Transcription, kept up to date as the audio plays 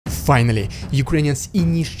Finally, Ukrainians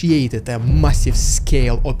initiated a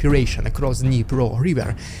massive-scale operation across Dnipro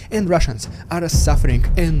river, and Russians are suffering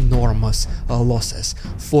enormous losses,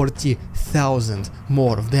 40,000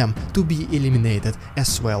 more of them to be eliminated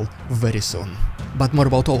as well very soon. But more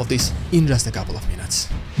about all of this in just a couple of minutes.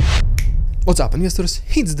 What's up, investors?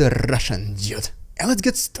 It's the Russian dude, and let's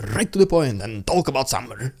get straight to the point and talk about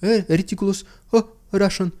some ridiculous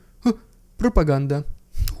Russian propaganda.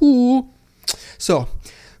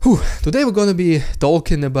 Today we're gonna be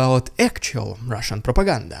talking about actual Russian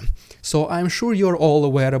propaganda. So I'm sure you're all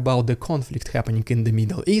aware about the conflict happening in the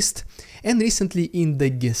Middle East, and recently in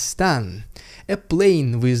Dagestan, a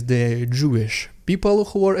plane with the Jewish people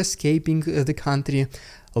who were escaping the country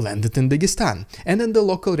landed in Dagestan, and then the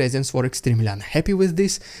local residents were extremely unhappy with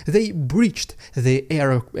this. They breached the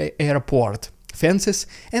airport fences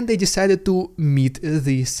and they decided to meet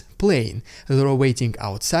this plane. They were waiting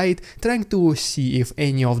outside, trying to see if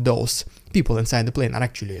any of those people inside the plane are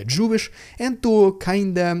actually Jewish, and to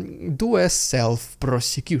kinda do a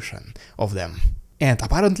self-prosecution of them. And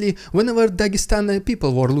apparently, whenever Dagestan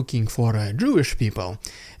people were looking for Jewish people,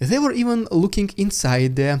 they were even looking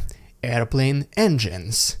inside the airplane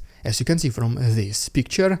engines, as you can see from this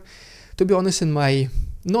picture. To be honest, in my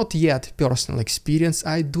not yet personal experience,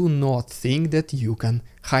 I do not think that you can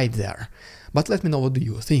hide there. But let me know, what do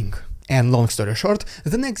you think? And long story short,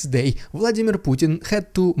 the next day Vladimir Putin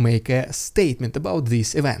had to make a statement about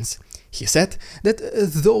these events. He said that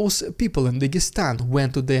those people in Dagestan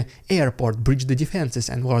went to the airport, breached the defenses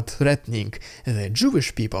and were threatening the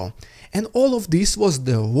Jewish people. And all of this was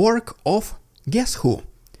the work of, guess who?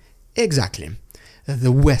 Exactly,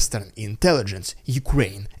 the Western intelligence,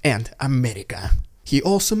 Ukraine and America. He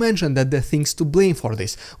also mentioned that the things to blame for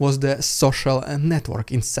this was the social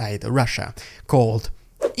network inside Russia called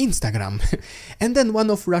Instagram. And then one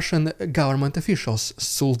of Russian government officials,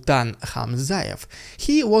 Sultan Hamzayev,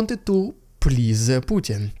 he wanted to please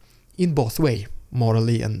Putin in both ways,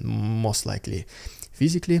 morally and most likely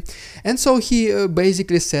physically. And so he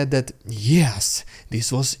basically said that yes,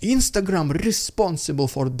 this was Instagram responsible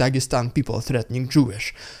for Dagestan people threatening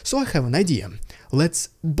Jewish. So I have an idea. Let's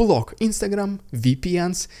block Instagram,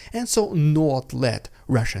 VPNs, and so not let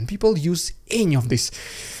Russian people use any of these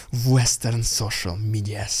Western social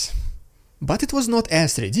medias. But it was not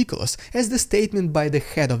as ridiculous as the statement by the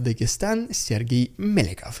head of Dagestan, Sergei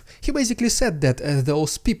Melikov. He basically said that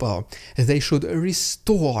those people, they should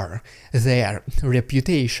restore their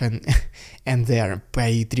reputation and their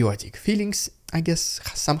patriotic feelings, I guess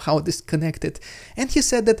somehow disconnected, and he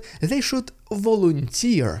said that they should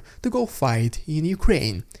volunteer to go fight in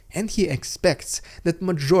Ukraine, and he expects that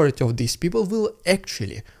majority of these people will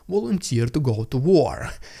actually volunteer to go to war.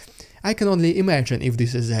 I can only imagine if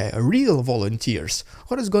this is real volunteers,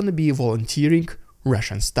 or it's gonna be volunteering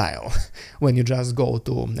Russian style, when you just go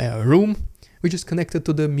to a room which is connected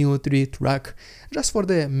to the military truck just for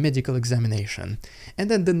the medical examination, and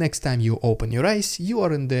then the next time you open your eyes, you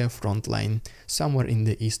are in the front line, somewhere in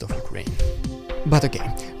the east of Ukraine. But okay,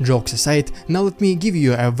 jokes aside, now let me give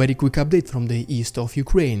you a very quick update from the east of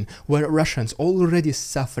Ukraine, where Russians already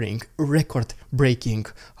suffering record-breaking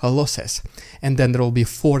losses, and then there will be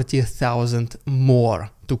 40,000 more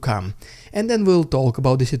to come. And then we'll talk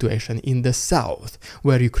about the situation in the south,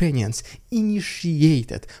 where Ukrainians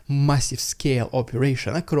initiated massive-scale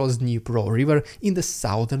operation across Dnipro river in the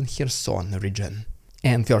southern Kherson region.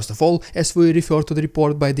 And first of all, as we refer to the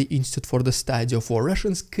report by the Institute for the Study of War,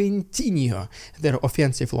 Russians continue their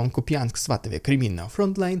offensive along Kupiansk-Svatove-Kreminna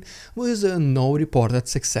frontline with no reported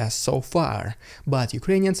success so far, but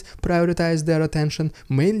Ukrainians prioritize their attention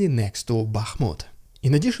mainly next to Bakhmut.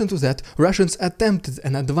 In addition to that, Russians attempted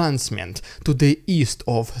an advancement to the east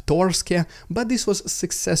of Torske, but this was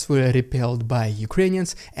successfully repelled by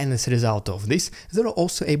Ukrainians, and as a result of this, they were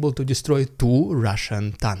also able to destroy 2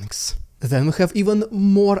 Russian tanks. Then we have even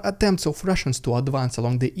more attempts of Russians to advance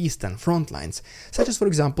along the eastern front lines, such as for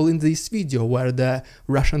example in this video where the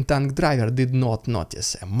Russian tank driver did not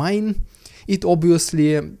notice a mine, it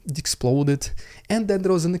obviously exploded, and then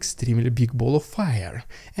there was an extremely big ball of fire,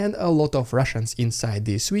 and a lot of Russians inside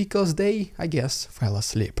these vehicles, they, I guess, fell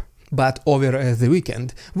asleep. But over the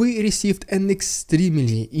weekend, we received an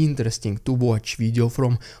extremely interesting to watch video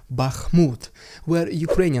from Bakhmut, where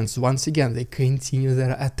Ukrainians once again they continue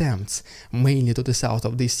their attempts, mainly to the south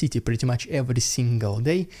of the city pretty much every single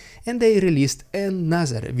day, and they released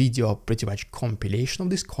another video, pretty much compilation of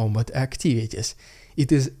these combat activities.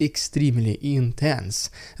 It is extremely intense.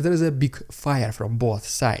 There is a big fire from both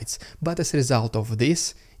sides, but as a result of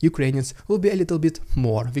this, Ukrainians will be a little bit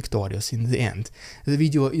more victorious in the end. The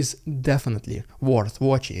video is definitely worth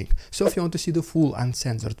watching, so if you want to see the full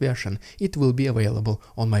uncensored version, it will be available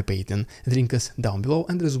on my Patreon. The link is down below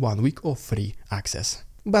and there is 1 week of free access.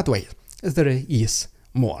 But wait, there is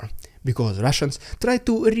more. Because Russians tried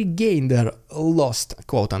to regain their lost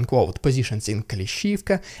quote-unquote positions in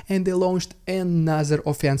Klishivka and they launched another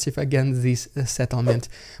offensive against this settlement.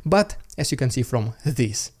 But as you can see from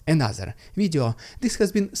this another video, this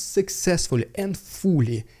has been successfully and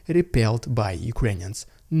fully repelled by Ukrainians.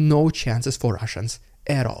 No chances for Russians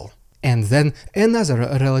at all. And then another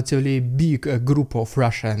relatively big group of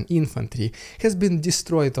Russian infantry has been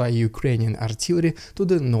destroyed by Ukrainian artillery to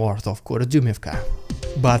the north of Avdiivka.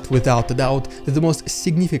 But without a doubt, the most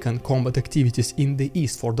significant combat activities in the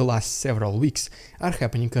east for the last several weeks are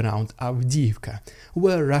happening around Avdiivka,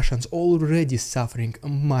 where Russians already suffering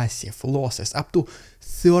massive losses, up to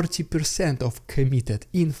 30% of committed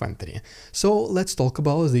infantry. So let's talk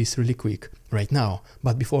about this really quick right now.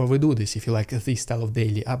 But before we do this, if you like this style of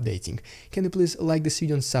daily updating, can you please like this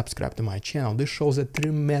video and subscribe to my channel? This shows a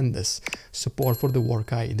tremendous support for the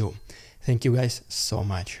work I do. Thank you guys so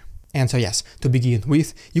much. And so yes, to begin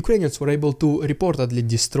with, Ukrainians were able to reportedly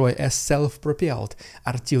destroy a self-propelled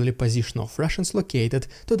artillery position of Russians located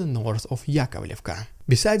to the north of Yakovlevka.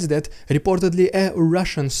 Besides that, reportedly a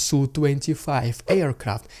Russian Su-25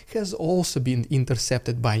 aircraft has also been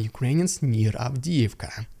intercepted by Ukrainians near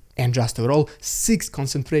Avdiivka. And just overall, 6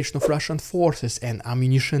 concentration of Russian forces and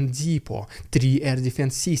ammunition depot, 3 air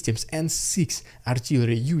defense systems and 6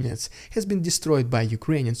 artillery units has been destroyed by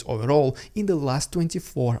Ukrainians overall in the last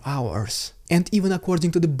 24 hours. And even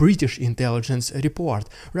according to the British intelligence report,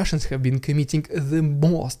 Russians have been committing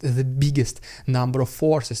the biggest number of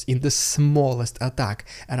forces in the smallest attack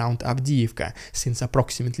around Avdiivka since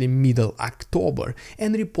approximately middle October,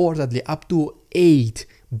 and reportedly up to 8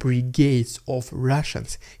 brigades of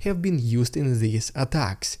Russians have been used in these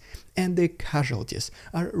attacks, and the casualties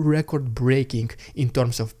are record-breaking in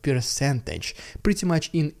terms of percentage pretty much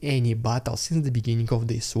in any battle since the beginning of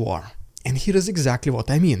this war. And here is exactly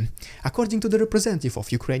what I mean. According to the representative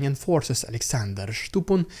of Ukrainian forces Alexander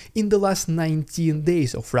Shtupun, in the last 19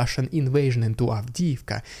 days of Russian invasion into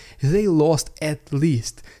Avdiivka, they lost at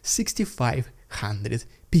least 6,500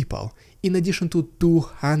 people, in addition to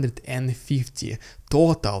 250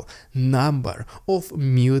 total number of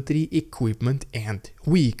military equipment and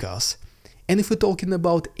vehicles. And if we're talking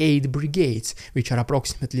about 8 brigades, which are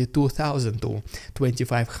approximately 2,000 to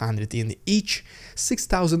 2,500 in each,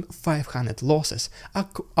 6,500 losses are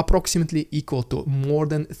approximately equal to more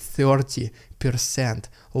than 30%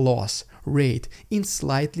 loss rate in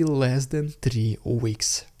slightly less than 3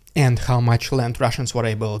 weeks. And how much land Russians were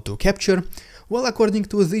able to capture? Well, according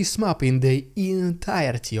to this map, in the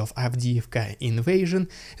entirety of Avdiivka invasion,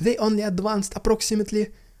 they only advanced approximately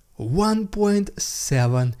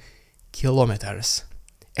 1.7 kilometers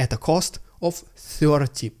at a cost of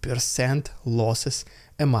 30% losses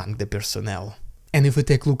among the personnel. And if we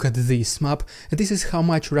take a look at this map, this is how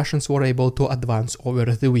much Russians were able to advance over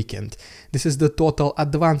the weekend. This is the total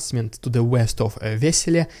advancement to the west of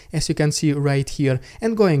Vesele, as you can see right here,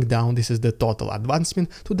 and going down, this is the total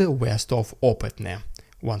advancement to the west of Opetne.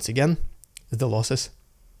 Once again, the losses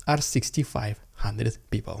are 6,500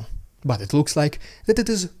 people. But it looks like that it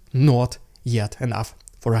is not yet enough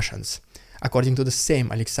for Russians. According to the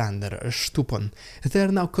same Alexander Shtupun, they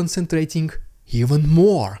are now concentrating even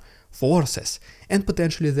more forces, and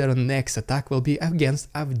potentially their next attack will be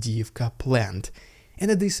against Avdiivka plant.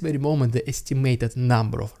 And at this very moment, the estimated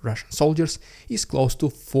number of Russian soldiers is close to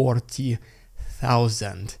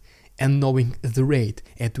 40,000. And knowing the rate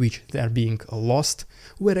at which they are being lost,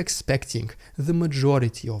 we're expecting the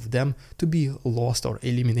majority of them to be lost or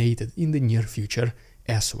eliminated in the near future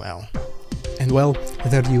as well. And well,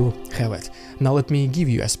 there you have it. Now let me give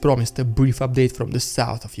you, as promised, a brief update from the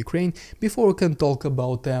south of Ukraine before we can talk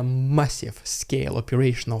about a massive scale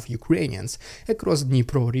operation of Ukrainians across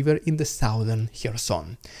Dnipro river in the southern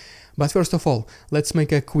Kherson. But first of all, let's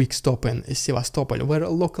make a quick stop in Sevastopol, where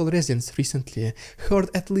local residents recently heard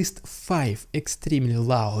at least 5 extremely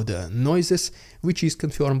loud noises, which is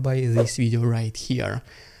confirmed by this video right here.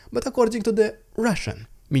 But according to the Russian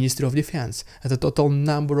Ministry of Defense, the total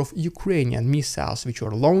number of Ukrainian missiles which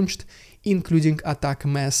were launched, including attack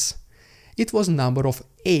mass, it was number of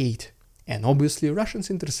 8, and obviously Russians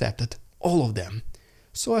intercepted all of them.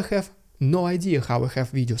 So I have no idea how I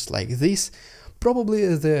have videos like this.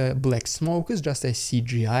 Probably the black smoke is just a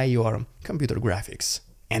CGI or computer graphics.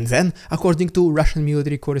 And then, according to Russian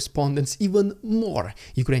military correspondents, even more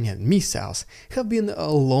Ukrainian missiles have been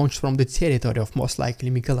launched from the territory of most likely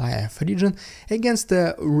Mykolaiv region against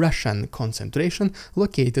the Russian concentration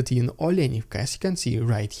located in Avdiivka, as you can see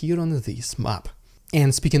right here on this map.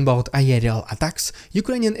 And speaking about aerial attacks,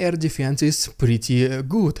 Ukrainian air defense is pretty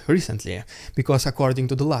good recently, because according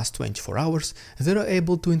to the last 24 hours, they were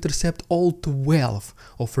able to intercept all 12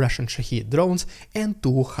 of Russian Shahed drones and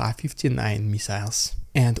 2 Ha-59 missiles.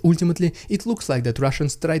 And ultimately, it looks like that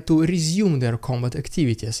Russians tried to resume their combat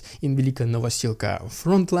activities in Velika Novosilka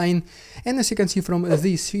front line, and as you can see from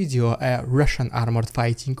this video, a Russian armored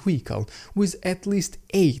fighting vehicle with at least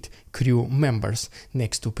 8 crew members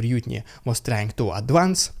next to Pryutny was trying to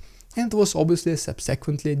advance, and was obviously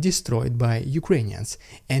subsequently destroyed by Ukrainians.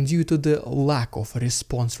 And due to the lack of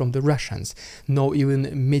response from the Russians, no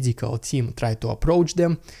even medical team tried to approach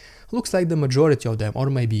them. Looks like the majority of them, or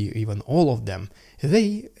maybe even all of them,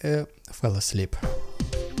 they fell asleep.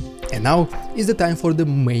 And now is the time for the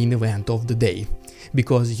main event of the day,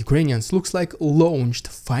 because Ukrainians looks like launched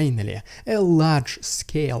finally a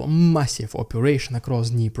large-scale massive operation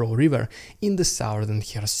across Dnipro river in the southern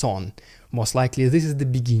Kherson. Most likely this is the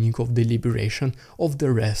beginning of the liberation of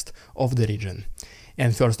the rest of the region.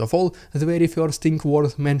 And first of all, the very first thing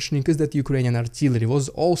worth mentioning is that Ukrainian artillery was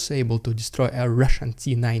also able to destroy a Russian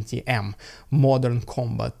T-90M modern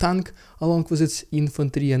combat tank along with its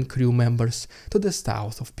infantry and crew members to the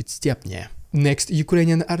south of Podstepny. Next,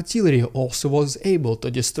 Ukrainian artillery also was able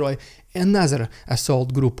to destroy another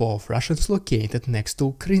assault group of Russians located next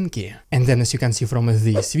to Krinky. And then, as you can see from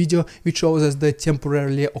this video, which shows us the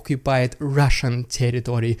temporarily occupied Russian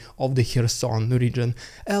territory of the Kherson region,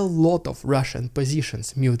 a lot of Russian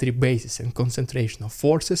positions, military bases and concentration of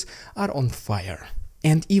forces are on fire.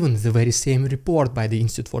 And even the very same report by the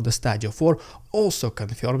Institute for the Study of War also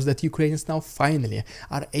confirms that Ukrainians now finally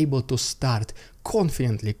are able to start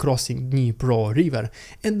confidently crossing Dnipro river,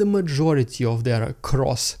 and the majority of their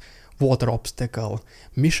cross-water obstacle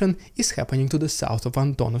mission is happening to the south of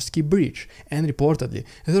Antonovsky Bridge, and reportedly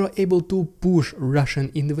they were able to push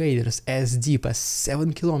Russian invaders as deep as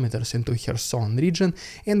 7 kilometers into Kherson region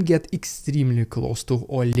and get extremely close to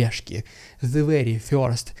Oleshki, the very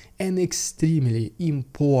first and extremely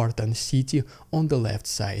important city on the left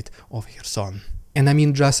side of Kherson. And I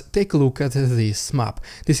mean, just take a look at this map.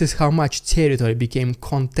 This is how much territory became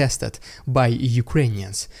contested by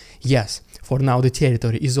Ukrainians. Yes, for now the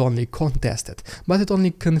territory is only contested, but it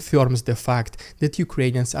only confirms the fact that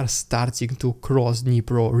Ukrainians are starting to cross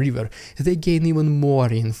Dnipro river. They gain even more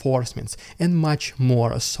reinforcements, and much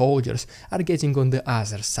more soldiers are getting on the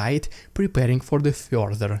other side, preparing for the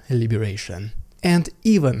further liberation. And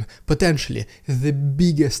even, potentially, the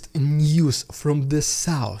biggest news from the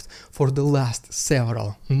south for the last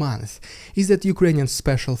several months is that Ukrainian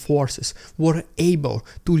special forces were able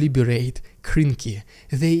to liberate Krinky.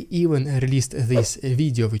 They even released this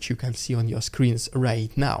video, which you can see on your screens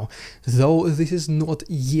right now, though this is not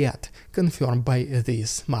yet confirmed by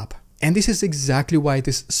this map. And this is exactly why it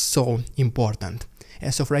is so important.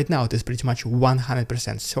 As of right now, it is pretty much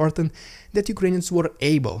 100% certain that Ukrainians were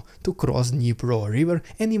able to cross Dnipro river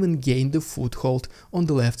and even gain the foothold on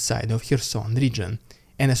the left side of Kherson region.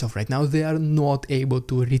 And as of right now, they are not able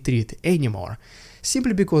to retreat anymore,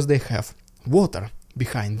 simply because they have water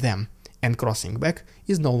behind them, and crossing back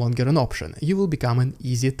is no longer an option. You will become an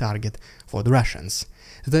easy target for the Russians.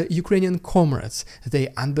 The Ukrainian comrades, they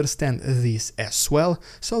understand this as well,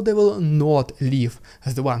 so they will not leave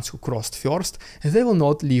the ones who crossed first, they will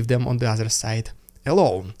not leave them on the other side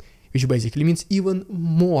alone. Which basically means even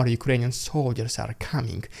more Ukrainian soldiers are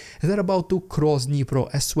coming. They're about to cross Dnipro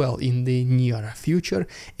as well in the near future,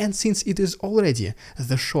 and since it is already,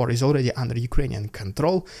 the shore is already under Ukrainian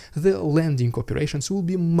control, the landing operations will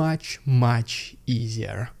be much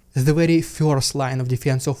easier. The very first line of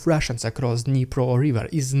defense of Russians across Dnipro river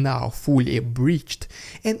is now fully breached,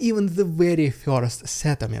 and even the very first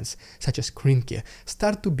settlements, such as Krinky,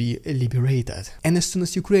 start to be liberated. And as soon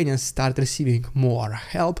as Ukrainians start receiving more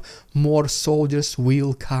help, more soldiers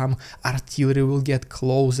will come, artillery will get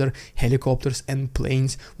closer, helicopters and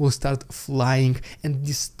planes will start flying and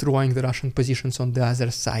destroying the Russian positions on the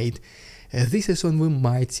other side. This is when we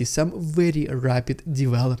might see some very rapid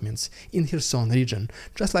developments in Kherson region,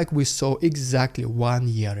 just like we saw exactly 1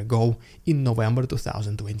 year ago in November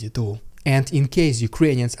 2022. And in case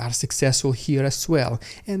Ukrainians are successful here as well,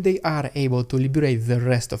 and they are able to liberate the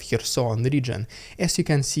rest of Kherson region, as you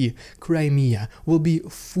can see, Crimea will be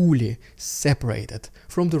fully separated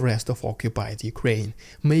from the rest of occupied Ukraine,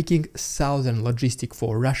 making southern logistics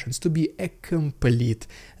for Russians to be a complete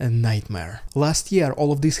nightmare. Last year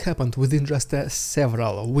all of this happened within just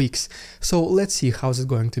several weeks, so let's see how it's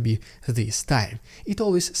going to be this time. It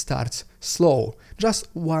always starts slow, just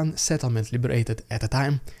one settlement liberated at a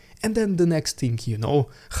time, and then the next thing you know,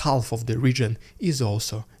 half of the region is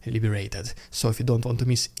also liberated. So if you don't want to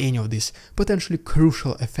miss any of these potentially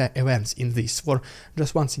crucial events in this war,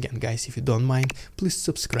 just once again guys, if you don't mind, please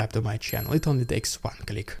subscribe to my channel, it only takes one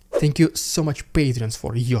click. Thank you so much Patreons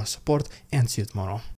for your support, and see you tomorrow.